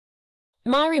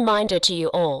My reminder to you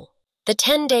all. The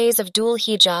 10 days of Dhul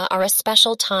Hijjah are a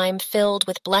special time filled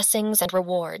with blessings and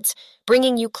rewards,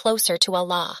 bringing you closer to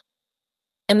Allah.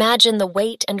 Imagine the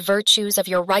weight and virtues of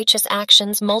your righteous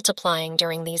actions multiplying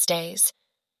during these days.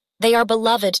 They are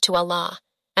beloved to Allah,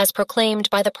 as proclaimed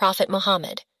by the Prophet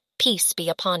Muhammad, peace be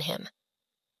upon him.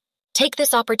 Take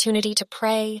this opportunity to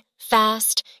pray,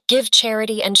 fast, give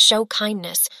charity, and show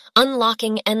kindness,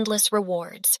 unlocking endless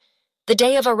rewards. The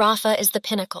day of Arafat is the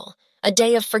pinnacle, a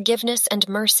day of forgiveness and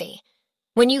mercy.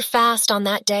 When you fast on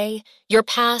that day, your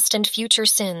past and future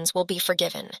sins will be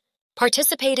forgiven.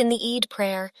 Participate in the Eid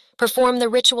prayer, perform the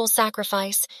ritual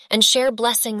sacrifice, and share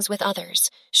blessings with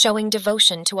others, showing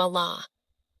devotion to Allah.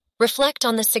 Reflect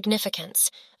on the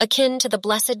significance, akin to the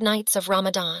blessed nights of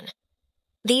Ramadan.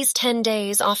 These 10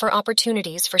 days offer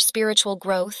opportunities for spiritual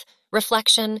growth,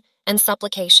 reflection, and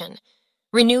supplication.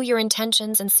 Renew your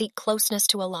intentions and seek closeness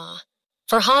to Allah.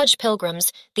 For Hajj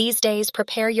pilgrims, these days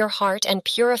prepare your heart and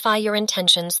purify your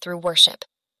intentions through worship.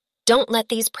 Don't let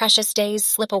these precious days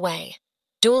slip away.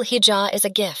 Dhul Hijjah is a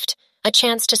gift, a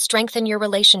chance to strengthen your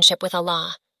relationship with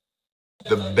Allah.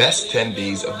 The best 10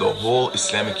 days of the whole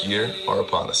Islamic year are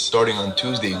upon us. Starting on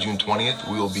Tuesday, June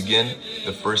 20th, we will begin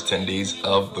the first 10 days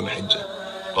of Dhul Hijjah.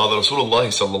 قال رسول الله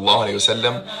صلى الله عليه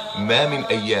وسلم ما من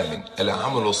أيام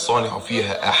العمل الصالح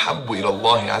فيها أحب إلى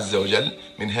الله عز وجل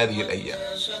من هذه الأيام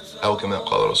أو كما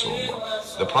قال رسول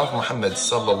الله. The Prophet Muhammad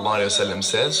صلى الله عليه وسلم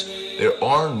says there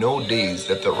are no days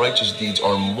that the righteous deeds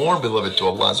are more beloved to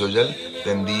Allah عز وجل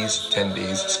than these 10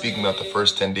 days, speaking about the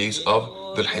first 10 days of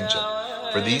Dhul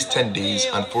Hijjah. For these 10 days,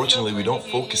 unfortunately, we don't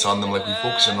focus on them like we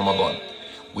focus on Ramadan.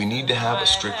 We need to have a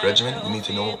strict regimen. We need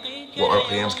to know what our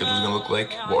qiyam schedule is going to look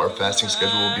like, what our fasting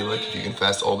schedule will be like, if you can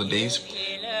fast all the days,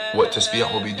 what tasbih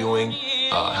we'll be doing,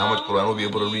 how much Quran we'll be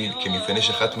able to read, can you finish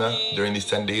a khatma during these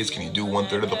 10 days, can you do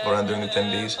 1/3 of the Quran during the 10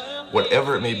 days,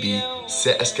 whatever it may be,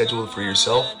 set a schedule for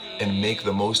yourself and make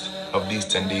the most of these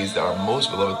 10 days that are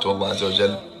most beloved to Allah Azza wa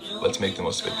Jal. Let's make the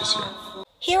most of it this year.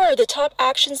 Here are the top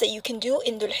actions that you can do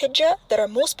in Dhul Hijjah that are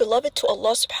most beloved to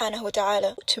Allah subhanahu wa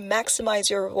ta'ala to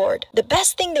maximize your reward. The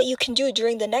best thing that you can do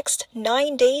during the next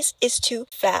 9 days is to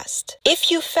fast. If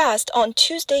you fast on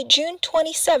Tuesday, June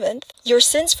 27th, your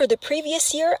sins for the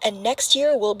previous year and next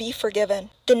year will be forgiven.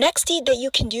 The next deed that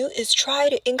you can do is try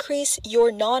to increase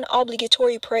your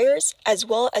non-obligatory prayers as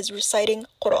well as reciting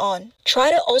Quran.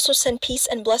 Try to also send peace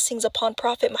and blessings upon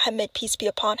Prophet Muhammad, peace be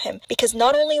upon him, because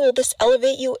not only will this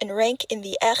elevate you in rank in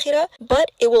the Akhirah,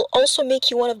 but it will also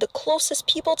make you one of the closest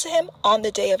people to him on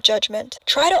the Day of Judgment.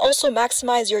 Try to also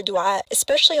maximize your dua,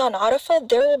 especially on Arafat.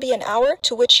 There will be an hour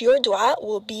to which your dua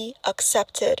will be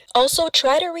accepted. Also,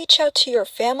 try to reach out to your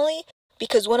family,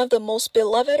 because one of the most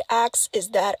beloved acts is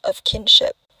that of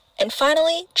kinship. And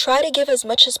finally, try to give as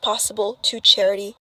much as possible to charity.